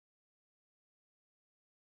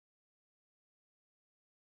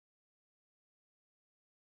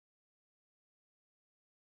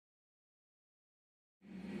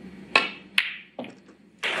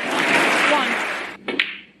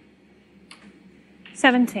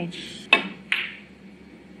17.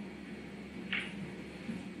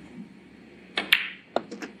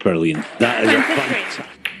 Brilliant. That is 23. a fantastic.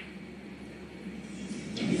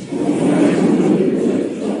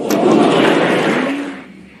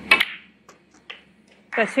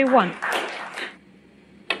 Go 2-1.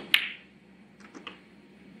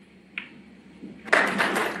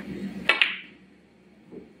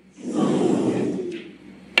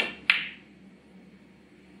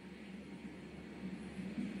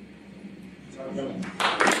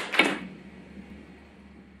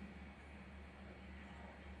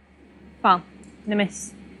 Foul. The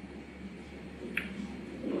miss.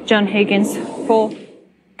 John Higgins, 4.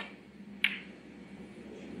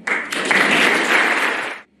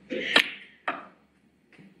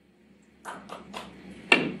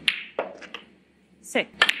 Six.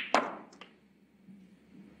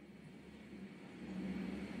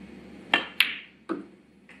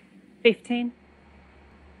 $15.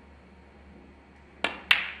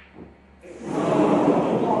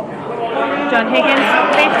 John Higgins,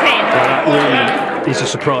 15. That really is a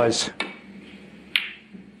surprise. 3.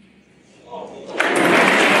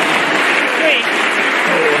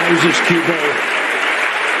 How's this cue ball?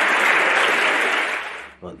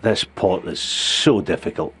 But this pot is so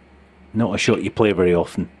difficult. Not a shot you play very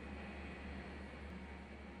often.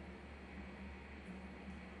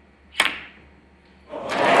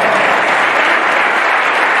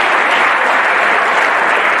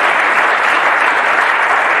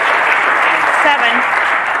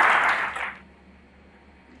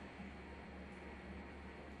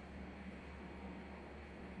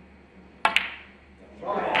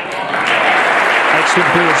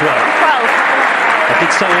 Excellent ball as well. 12. I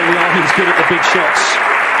did say early on he's good at the big shots.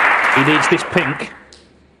 He needs this pink.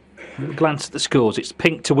 Glance at the scores. It's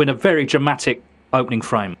pink to win a very dramatic opening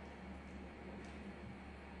frame.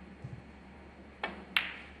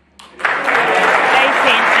 18.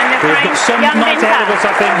 And the We've frame, got some young night ahead of Bingtao. us,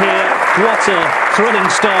 I think, here. What a thrilling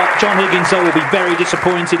start. John Higgins, though, will be very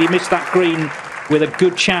disappointed. He missed that green with a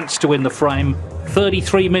good chance to win the frame.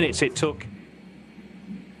 33 minutes it took.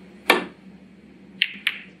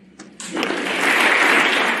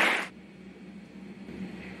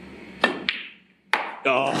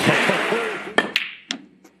 Oh.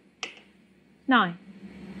 9.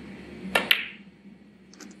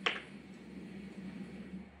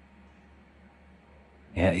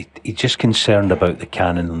 Yeah, he's just concerned about the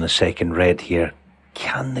cannon on the second red here.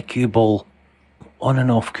 Can the cue ball on and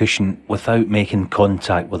off cushion without making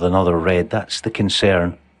contact with another red? That's the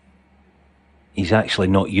concern. He's actually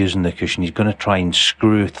not using the cushion. He's going to try and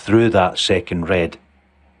screw through that second red.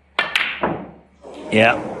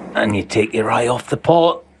 Yeah, and you take your eye off the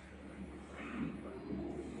pot.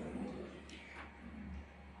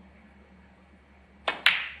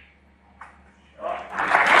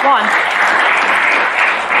 One.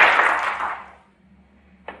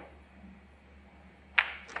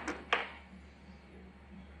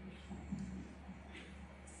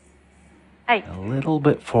 Eight. A little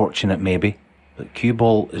bit fortunate maybe, but cue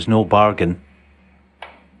ball is no bargain.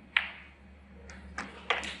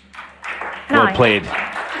 Well 9. played.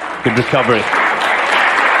 Good recovery.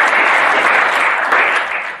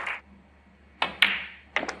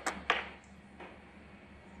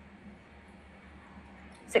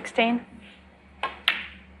 $16.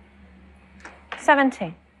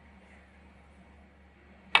 17.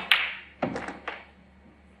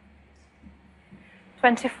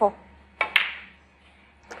 24.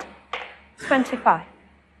 25.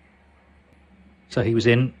 So he was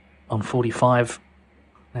in on 45.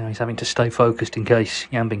 Now he's having to stay focused in case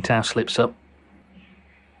Yan Bingtao slips up.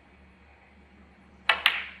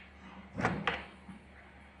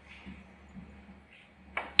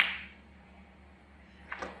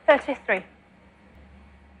 $33.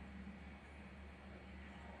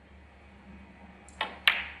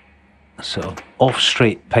 So off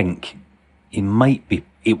straight pink. He might be,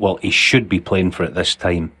 well, he should be playing for it this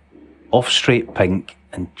time. Off straight pink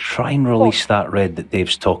and try and release that red that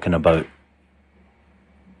Dave's talking about.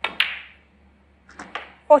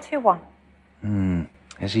 41.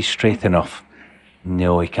 Is he straight enough?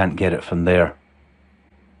 No, he can't get it from there.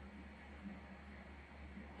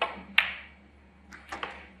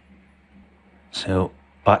 So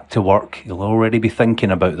back to work. He'll already be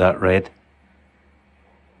thinking about that red.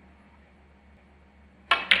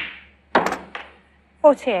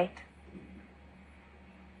 48.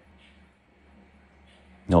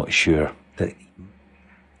 Not sure. That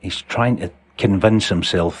he's trying to convince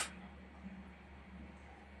himself.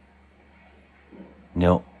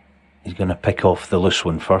 No, he's going to pick off the loose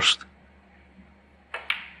one first.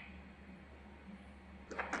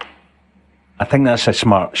 I think that's a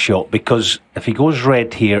smart shot, because if he goes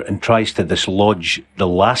red here and tries to dislodge the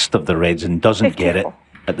last of the reds and doesn't get it, 54.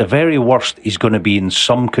 at the very worst, he's going to be in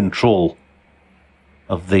some control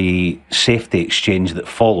of the safety exchange that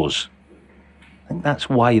follows. I think that's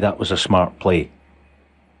why that was a smart play.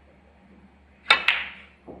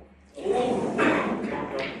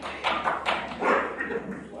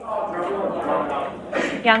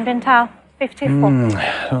 Yan Bingtao, 54.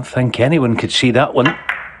 I don't think anyone could see that one.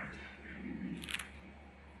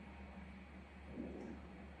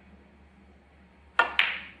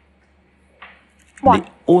 One. The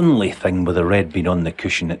only thing with the red being on the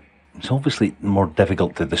cushion, it's obviously more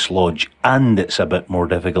difficult to dislodge, and it's a bit more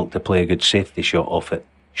difficult to play a good safety shot off it.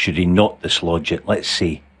 Should he not dislodge it? Let's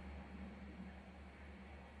see.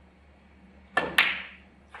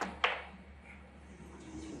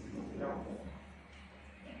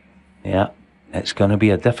 Yeah, it's going to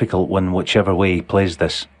be a difficult one whichever way he plays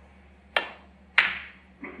this.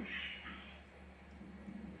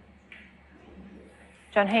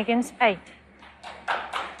 John Higgins, 8.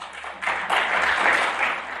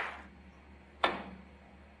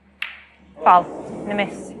 Foul, and a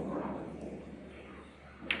miss.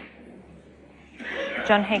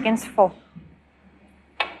 John Higgins, 4. One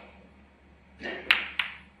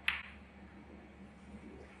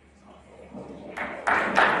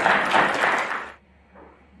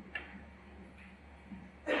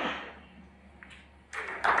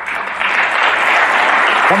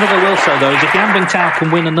thing I will say, though, is if Yan Bingtao can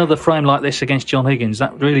win another frame like this against John Higgins,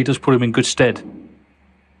 that really does put him in good stead.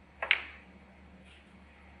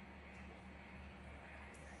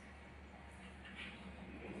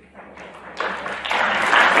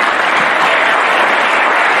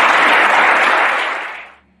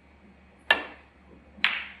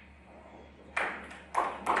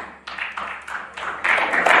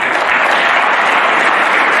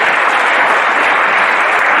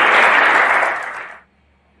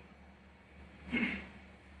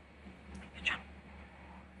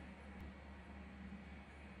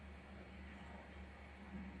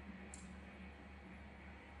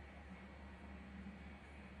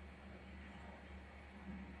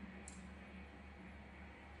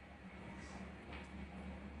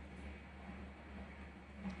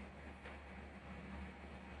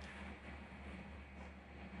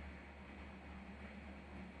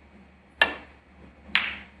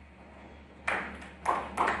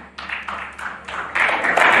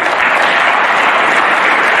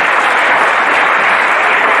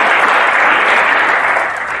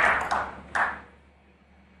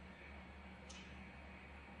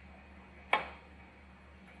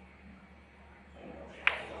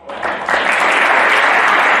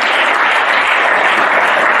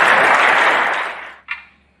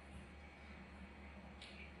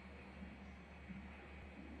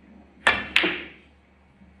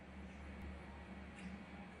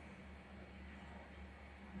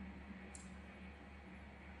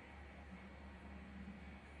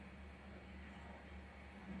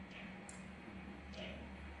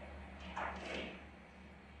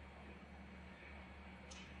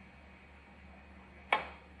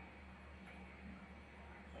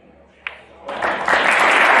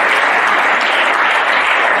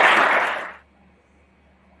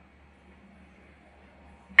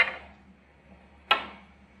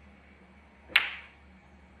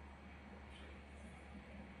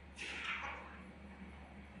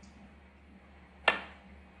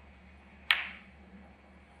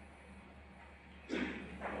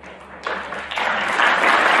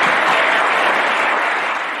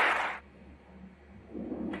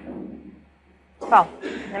 Foul,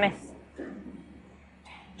 and a miss.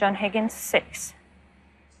 John Higgins, 6.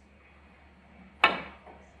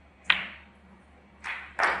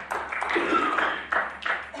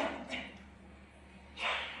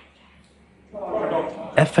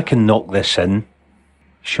 If I can knock this in,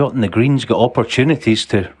 shot in the green's got opportunities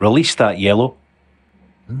to release that yellow.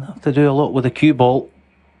 Doesn't have to do a lot with the cue ball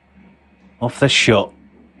off this shot. 1.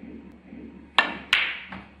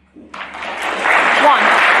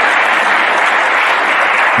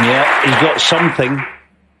 Yeah, he's got something.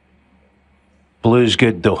 Blue's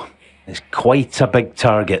good though. It's quite a big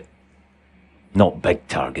target. Not big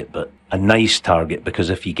target, but a nice target, because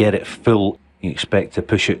if you get it full, you expect to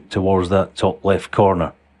push it towards that top left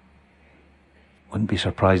corner. Wouldn't be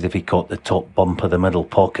surprised if he caught the top bump of the middle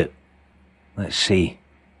pocket. Let's see.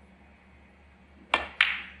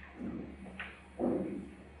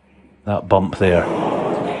 That bump there.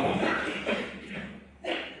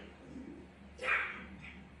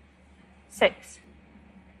 Six.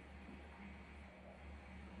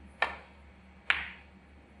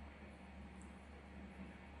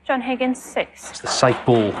 John John Higgins 6. As the safe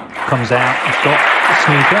ball comes out, he's got the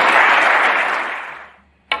snooker.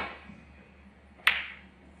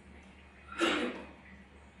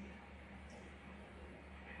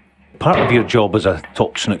 Part of your job as a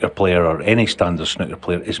top snooker player or any standard snooker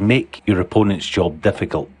player is make your opponent's job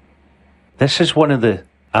difficult. This is one of the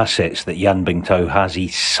assets that Yan Bingtao has. He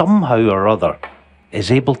somehow or other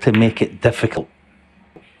is able to make it difficult,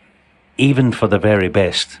 even for the very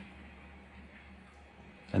best.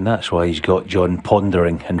 And that's why he's got John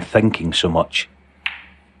pondering and thinking so much.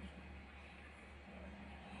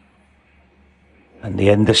 And the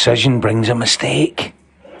indecision brings a mistake.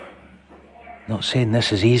 Not saying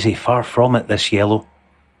this is easy, far from it, this yellow.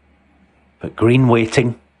 But green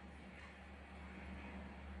waiting.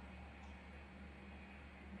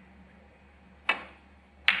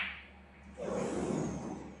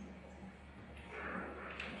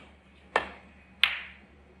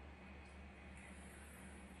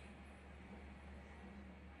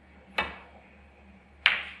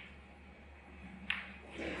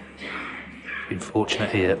 Been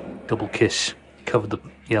fortunate here. Double kiss, covered the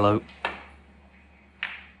yellow.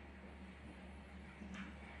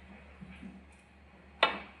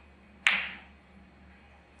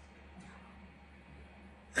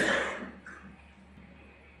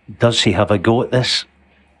 Does he have a go at this?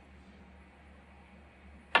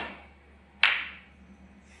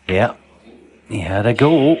 Yeah, he had a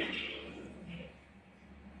go.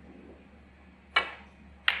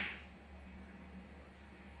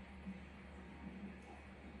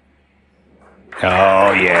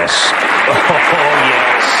 Oh, yes. Oh,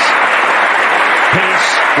 yes.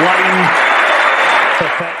 Pace, line,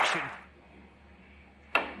 perfection.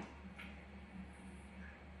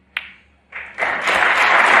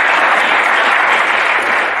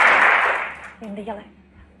 In the yellow.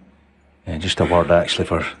 Yeah, just a word actually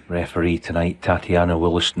for referee tonight, Tatiana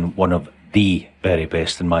Williston, one of the very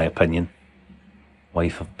best in my opinion.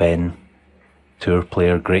 Wife of Ben, tour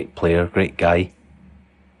player, great guy.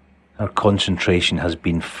 Her concentration has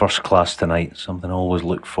been first class tonight, something I always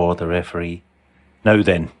look for the referee. Now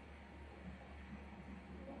then.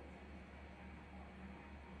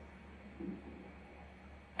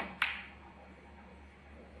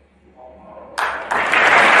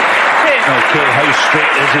 Okay, how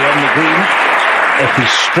straight is he on the green? If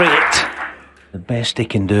he's straight, the best he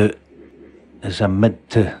can do is a mid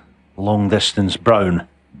to long distance brown.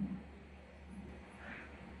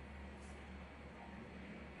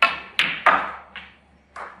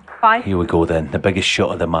 Five. Here we go then, the biggest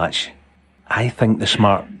shot of the match. I think the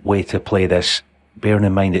smart way to play this, bearing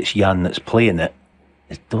in mind it's Yan that's playing it,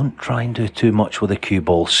 is don't try and do too much with the cue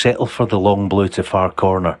ball. Settle for the long blue to far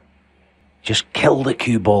corner. Just kill the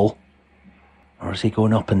cue ball. Or is he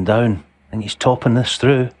going up and down? I think he's topping this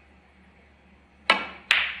through.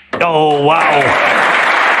 Oh, wow.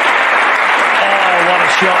 Oh, what a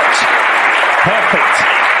shot. Perfect.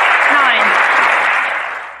 9.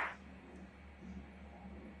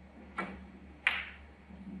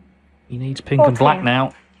 He needs pink and black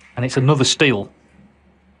now, and it's another steal.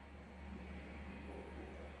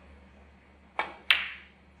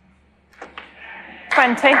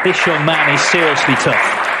 This young man is seriously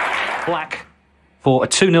tough. Black for a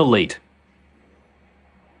 2-0 lead.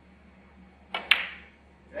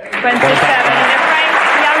 27 in the frame,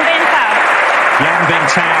 Yan Bingtao. Yan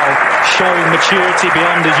Bingtao showing maturity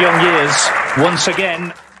beyond his young years once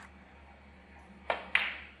again.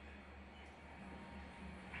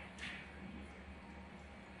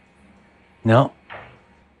 No.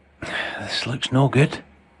 This looks no good.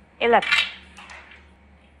 11.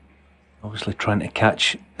 Obviously trying to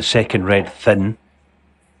catch the second red thin.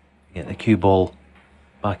 Get the cue ball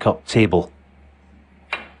back up table.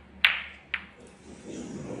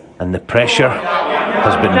 And the pressure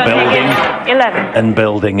has been building 11. and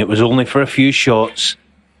building. It was only for a few shots.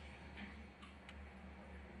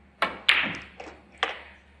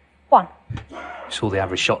 1. Saw the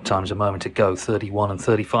average shot times a moment ago, 31 and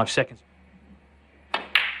 35 seconds.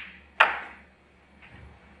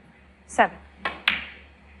 7.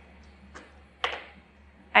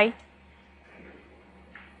 8.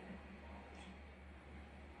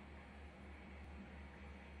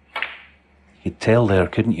 You could tell there,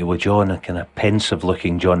 couldn't you, with John, a kind of pensive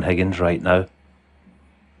looking John Higgins right now.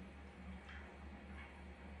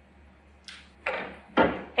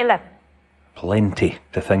 11. Plenty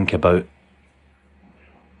to think about.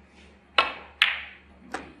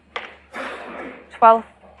 12.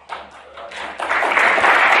 13.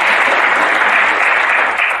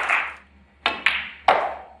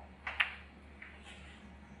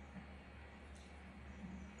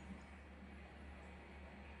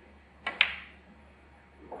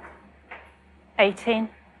 18.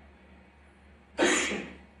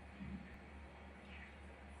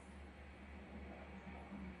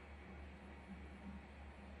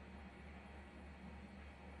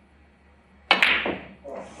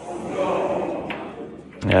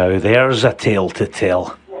 Now there's a tale to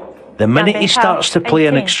tell. The minute he starts to play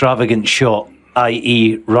an extravagant shot,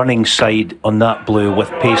 i.e. running side on that blue with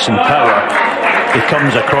pace and power,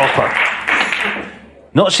 becomes a cropper.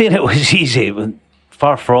 Not saying it was easy, but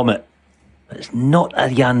far from it. It's not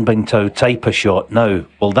a Yan Bingtao type of shot now.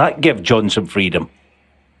 Will that give John some freedom?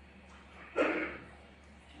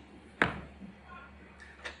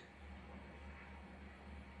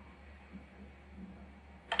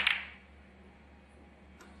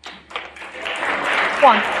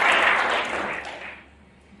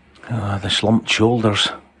 The slumped shoulders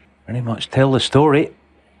very much tell the story.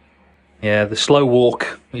 Yeah, the slow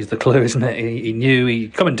walk is the clue, isn't it? He knew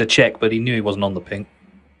he'd come into check, but he knew he wasn't on the pink.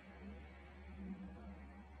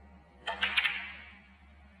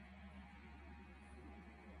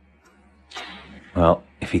 Well,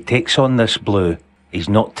 if he takes on this blue, he's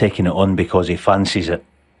not taking it on because he fancies it.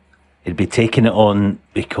 He'd be taking it on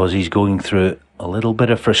because he's going through a little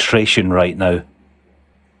bit of frustration right now.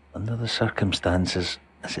 Under the circumstances,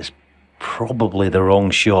 this is probably the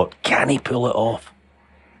wrong shot. Can he pull it off?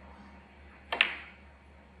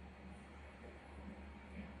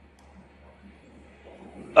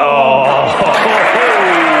 Oh!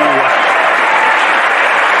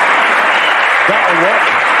 That'll work.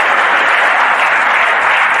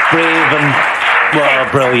 Brave and,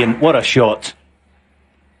 well, brilliant. What a shot.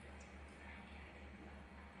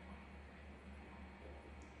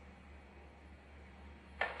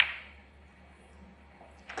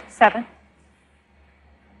 Seven.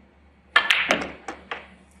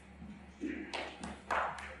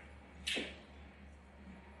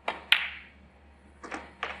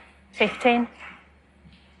 $15.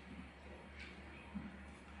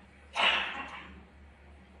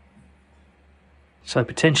 So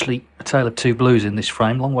potentially a tale of two blues in this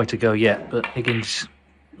frame. Long way to go yet, but Higgins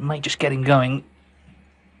may just get him going.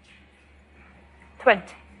 20.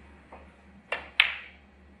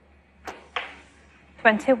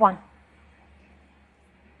 21.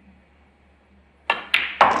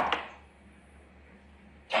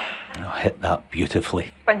 Oh, hit that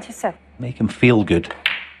beautifully. 27. Make him feel good.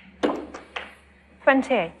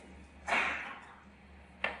 28.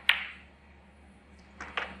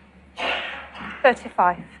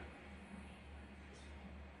 35.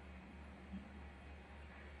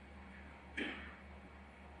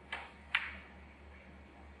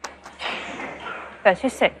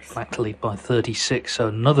 36. Black to lead by 36, so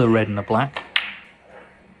another red and a black.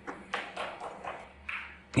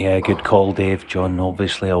 Yeah, good call, Dave. John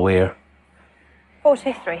obviously aware.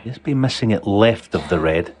 43. Just be missing it left of the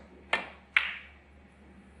red.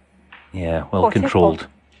 Yeah, well 44. controlled.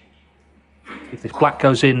 If this black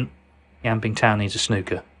goes in, Yan Bingtao needs a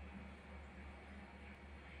snooker.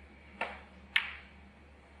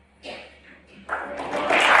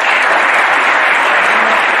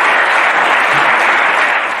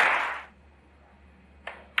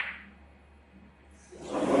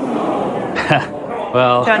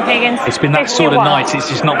 Well, John Higgins, it's been that sort of 51. night. It's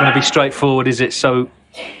just not going to be straightforward, is it? So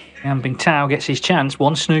Yan Bingtao gets his chance.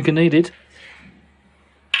 One snooker needed.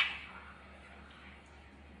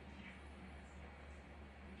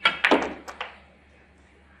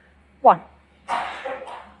 One.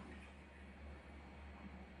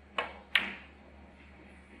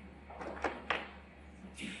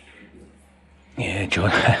 Yeah,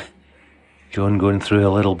 John. John going through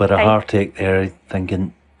a little bit of heartache there,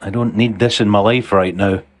 thinking, I don't need this in my life right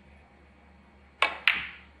now.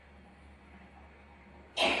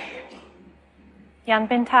 Yan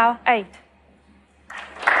Bingtao, 8.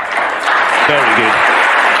 Very good.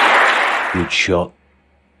 Good shot.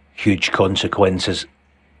 Huge consequences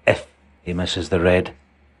if he misses the red.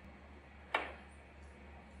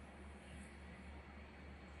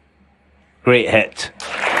 Great hit.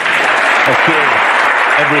 Okay,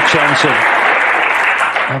 every chance of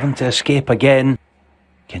having to escape again.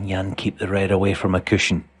 Can Yan keep the red away from a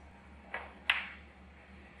cushion?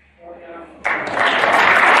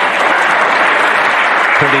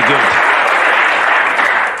 Pretty good.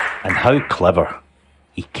 And how clever.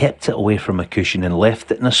 He kept it away from a cushion and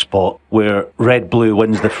left it in a spot where red-blue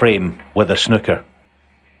wins the frame with a snooker.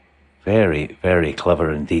 Very, very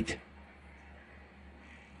clever indeed.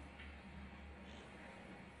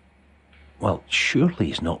 Well, surely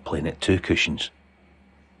he's not playing at two cushions.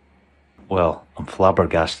 Well, I'm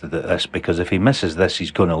flabbergasted at this, because if he misses this,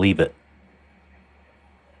 he's going to leave it.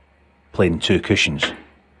 Playing two cushions.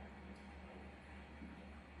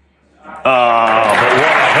 Oh, but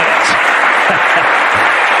what a hit!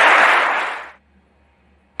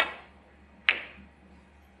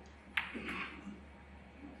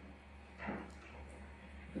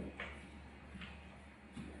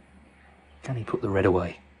 Can he put the red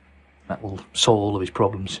away? That will solve all of his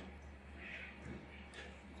problems.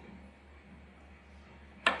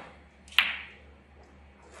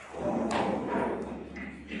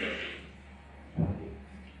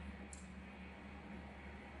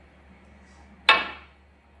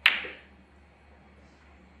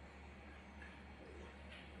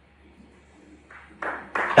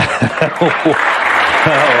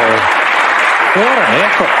 What an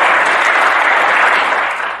effort!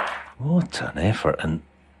 What an effort, and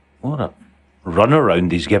what a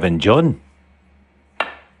runaround he's given John.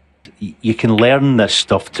 You can learn this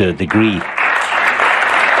stuff to a degree, but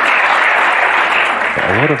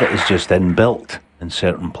a lot of it is just inbuilt in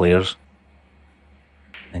certain players,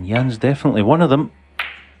 and Jan's definitely one of them.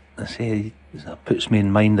 I say that puts me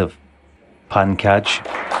in mind of Pankaj.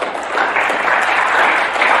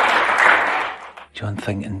 John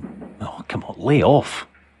thinking, oh, come on, lay off.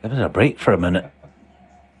 Give us a break for a minute.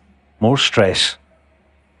 More stress.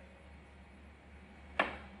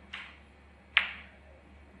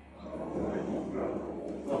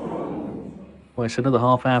 Well, it's another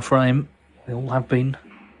half-hour frame. They all have been.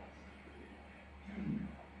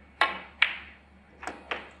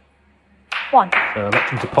 One. So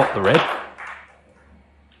electing to pop the red.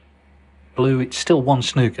 Blue, it's still one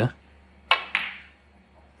snooker.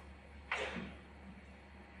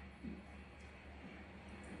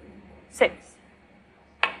 Six.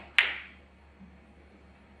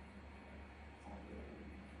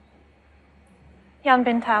 Jan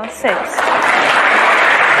Bingtao, 6.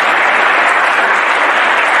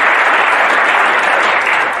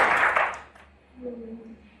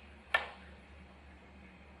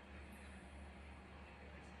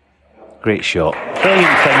 Great shot.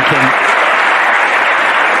 Brilliant thinking.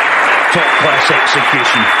 Top class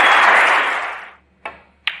execution.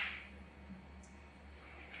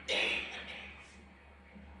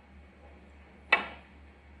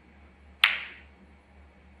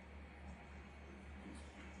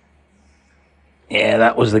 Yeah,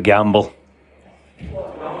 that was the gamble.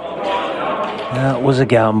 That was a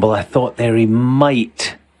gamble. I thought there he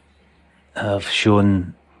might have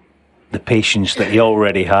shown the patience that he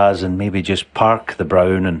already has and maybe just park the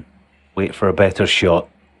brown and wait for a better shot.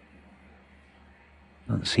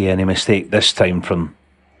 Don't see any mistake this time from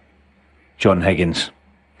John Higgins.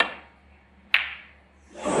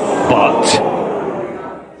 But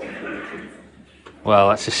well,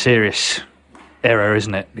 that's a serious error,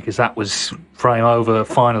 isn't it? Because that was frame over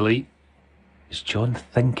finally. is John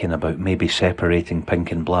thinking about maybe separating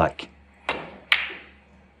pink and black?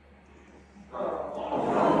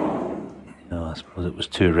 No, I suppose it was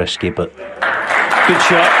too risky, but good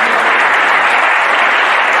shot.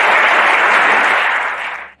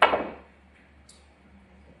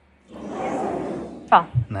 Oh.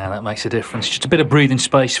 Now that makes a difference. Just a bit of breathing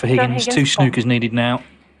space for Higgins. Two snookers needed now.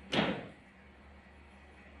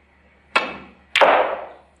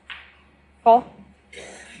 Four.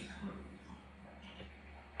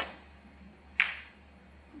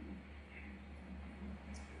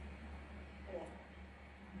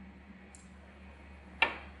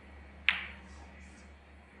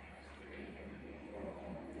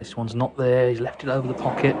 This one's not there. He's left it over the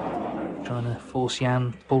pocket. Trying to force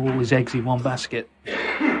Jan to pull all his eggs in one basket.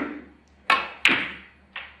 And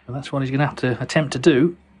that's what he's going to have to attempt to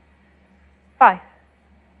do. 5.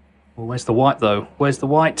 Well, where's the white, though? Where's the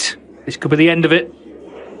white? This could be the end of it.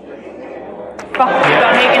 John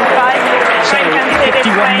Higgins, 5. So,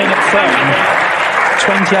 51-minute frame.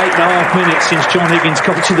 28 and a half minutes since John Higgins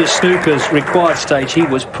got to the snooker's required stage. He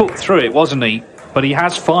was put through it, wasn't he? But he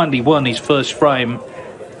has finally won his first frame.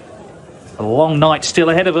 A long night still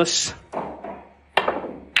ahead of us.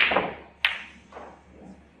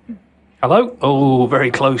 Hello? Oh, very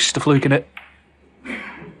close to fluking it.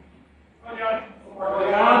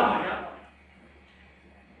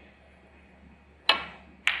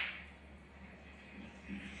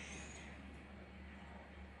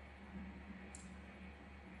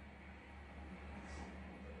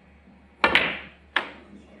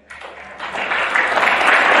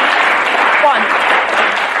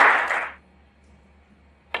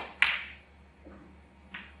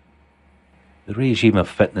 The regime of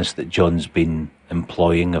fitness that John's been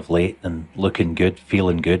employing of late and looking good,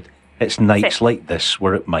 feeling good, it's nights 6. like this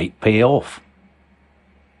where it might pay off.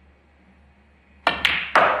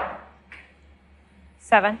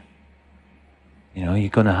 7. You know, you're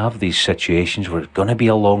going to have these situations where it's going to be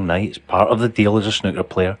a long night. It's part of the deal as a snooker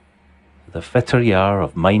player. The fitter you are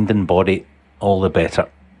of mind and body, all the better.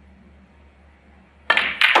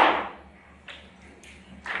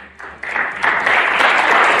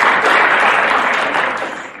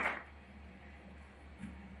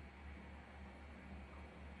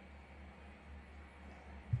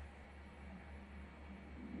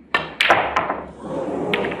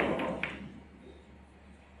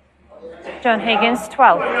 John Higgins,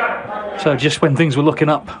 12. So just when things were looking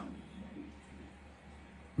up,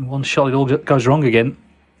 one shot it all goes wrong again.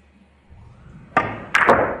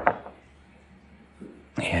 Yeah,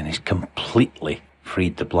 and he's completely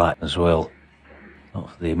freed the black as well. Not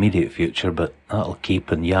for the immediate future, but that'll keep,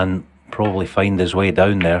 and Jan probably find his way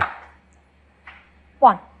down there.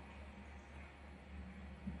 1.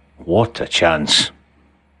 What a chance.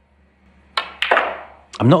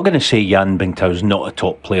 I'm not going to say Jan Bingtao's not a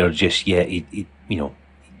top player just yet. He, you know,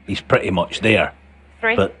 he's pretty much there.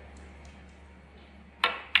 3. But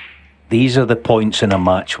these are the points in a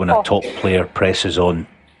match when 4. a top player presses on.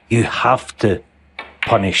 You have to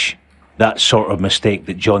punish that sort of mistake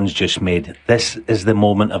that John's just made. This is the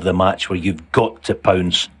moment of the match where you've got to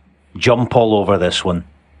pounce, jump all over this one,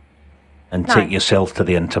 and 9. take yourself to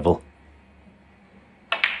the interval.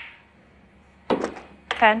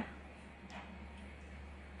 10.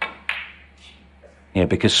 Yeah,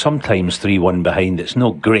 because sometimes 3-1 behind, it's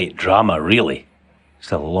no great drama, really.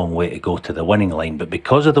 Still a long way to go to the winning line, but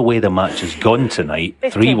because of the way the match has gone tonight,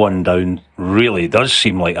 3-1 down really does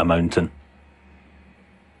seem like a mountain.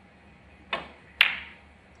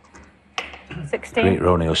 16. Great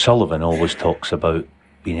Ronnie O'Sullivan always talks about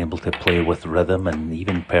being able to play with rhythm and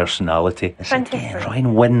even personality. It's again, try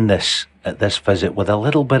and win this at this visit with a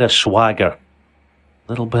little bit of swagger, a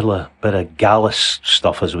little bit of gallus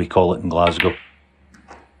stuff, as we call it in Glasgow.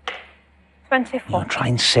 24. You know, try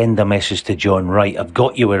and send a message to John, right, I've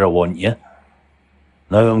got you where I want you.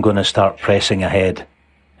 Now I'm going to start pressing ahead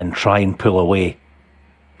and try and pull away.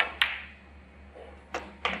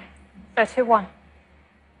 31.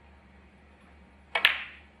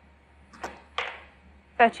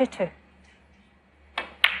 32.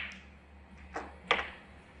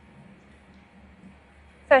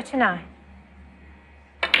 39.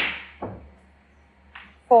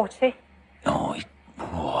 40. Oh,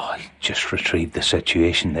 he just retrieved the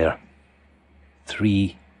situation there.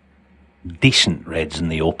 3 decent reds in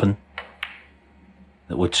the open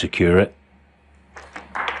that would secure it.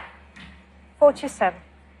 47.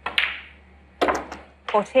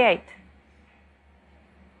 48.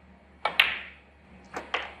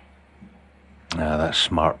 That's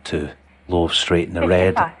smart to low straight in the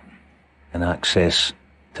red 55. and access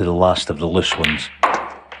to the last of the loose ones.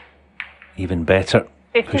 Even better,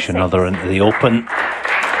 56. push another into the open.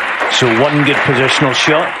 So one good positional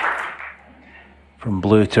shot from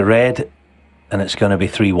blue to red, and it's going to be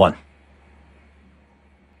 3-1.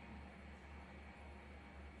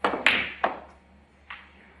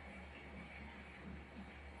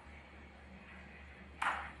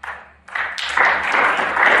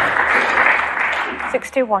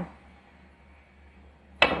 $61.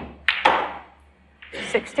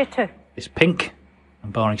 62. It's pink,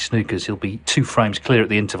 and barring snookers, he'll be 2 frames clear at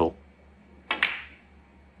the interval.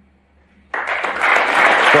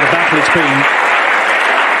 What a battle it's been.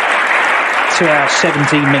 2 hours,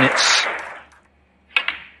 17 minutes.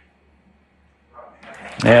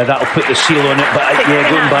 Yeah, that'll put the seal on it, but yeah,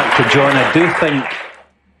 going back to John, I do think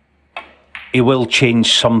he will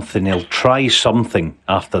change something. He'll try something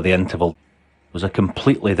after the interval. He was a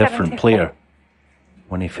completely different 74. player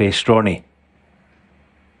when he faced Ronnie.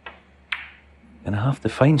 Gonna have to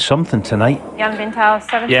find something tonight. Jan Bingtao,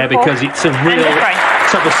 74. Yeah, because it's a real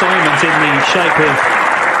tough assignment in the shape of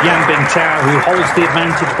Jan Bingtao, who holds the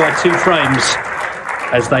advantage by 2 frames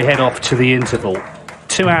as they head off to the interval.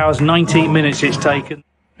 2 hours, 19 minutes it's taken.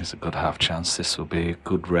 It's a good half chance. This will be a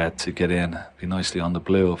good red to get in. Be nicely on the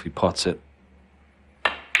blue if he pots it.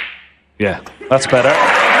 Yeah, that's better. 1.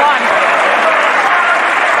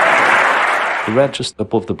 The red just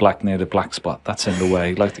above the black near the black spot. That's in the way.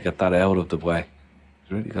 You'd like to get that out of the way.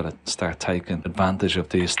 You really got to start taking advantage of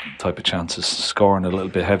these type of chances, scoring a little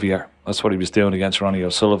bit heavier. That's what he was doing against Ronnie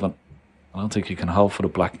O'Sullivan. I don't think he can hold for the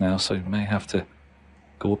black now, so he may have to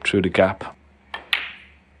go up through the gap.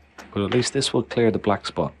 But at least this will clear the black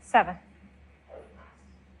spot. 7.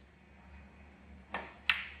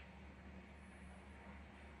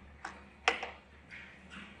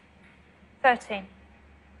 13.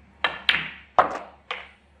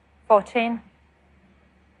 14.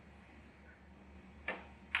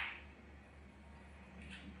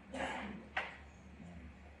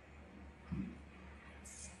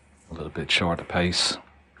 'A little bit short of pace.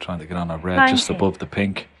 Trying to get on a red 19. just above the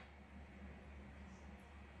pink.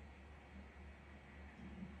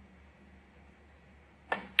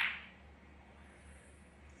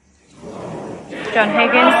 John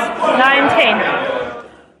Higgins, 19.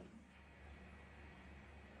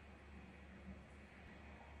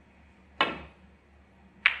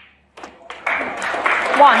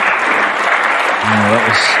 One. Oh, that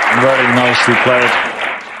was very nicely played.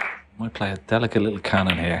 Might play a delicate little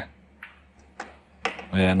cannon here.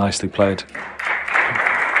 Yeah, nicely played.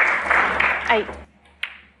 8.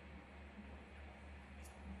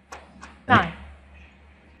 9.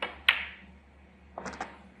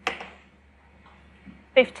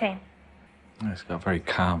 15. He's got a very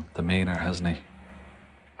calm demeanour, hasn't he?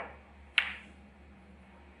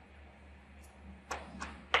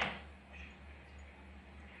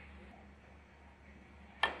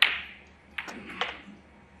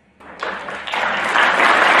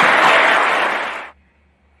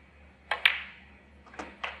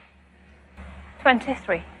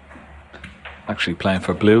 $23. Actually playing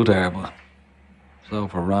for blue there, but it's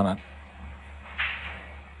overrun it.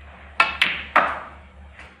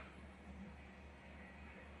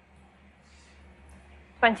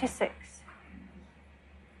 $26.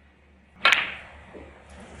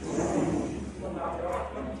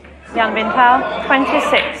 Jan Bingtao,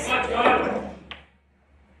 26.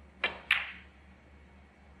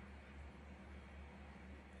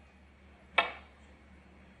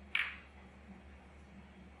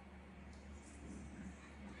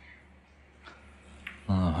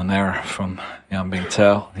 Oh, an error from Jan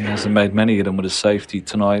Bingtao. He hasn't made many of them with his safety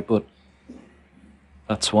tonight, but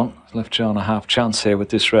that's one. Left John a half chance here with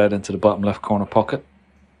this red into the bottom left corner pocket.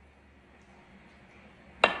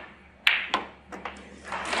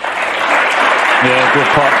 Yeah, good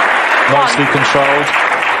pot. Nicely controlled.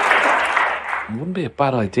 It wouldn't be a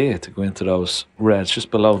bad idea to go into those reds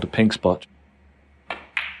just below the pink spot.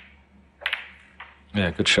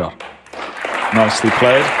 Yeah, good shot. Nicely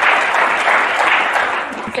played.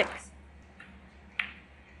 6.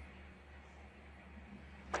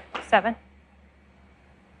 7.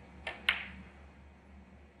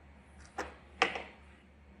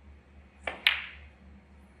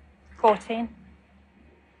 14.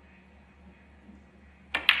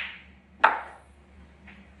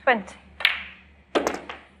 20.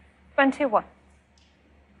 21.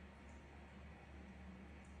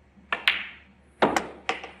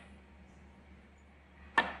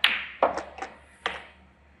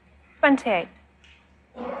 28.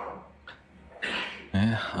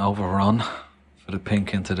 Yeah, overrun for the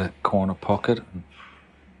pink into the corner pocket.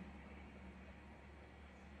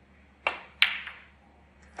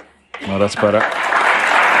 Oh, that's better.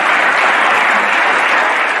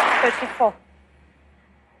 34.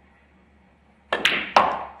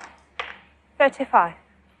 35.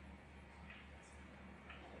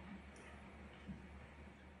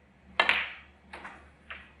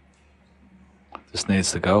 This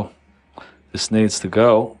needs to go. This needs to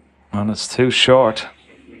go. And it's too short.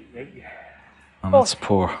 And it's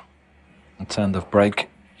poor. It's end of break.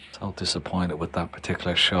 So disappointed with that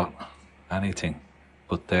particular shot. Anything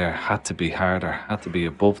but there had to be harder, had to be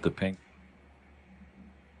above the pink.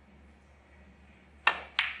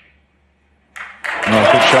 No,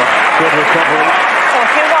 good shot. Good recovery.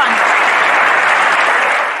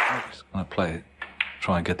 41. Just going to play,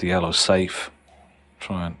 try and get the yellow safe.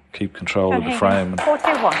 Try and keep control of the Higgins, frame.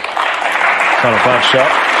 41. It's not a bad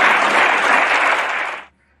shot.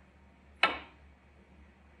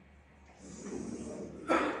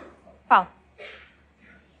 Foul.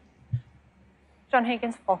 John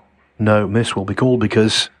Higgins, 4. No miss will be called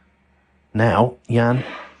because now Jan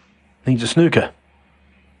needs a snooker.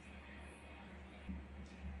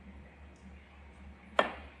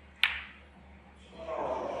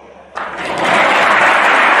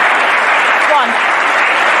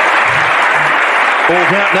 Ball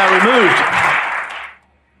gap now removed.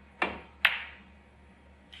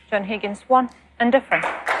 John Higgins, 1 and different.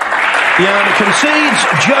 Jan concedes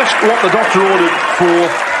just what the doctor ordered for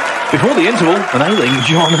before the interval, enabling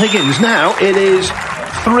John Higgins. Now it is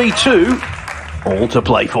 3-2, all to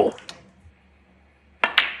play for.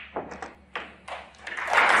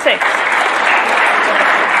 6.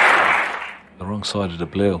 The wrong side of the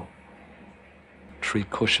blue. 3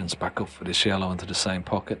 cushions back up for this yellow into the same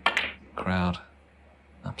pocket. Crowd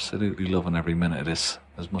absolutely loving every minute of this,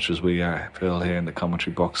 as much as we are, Phil, here in the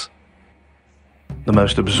commentary box. The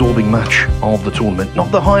most absorbing match of the tournament.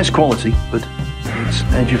 Not the highest quality, but it's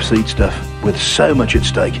edge of seat stuff with so much at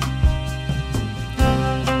stake.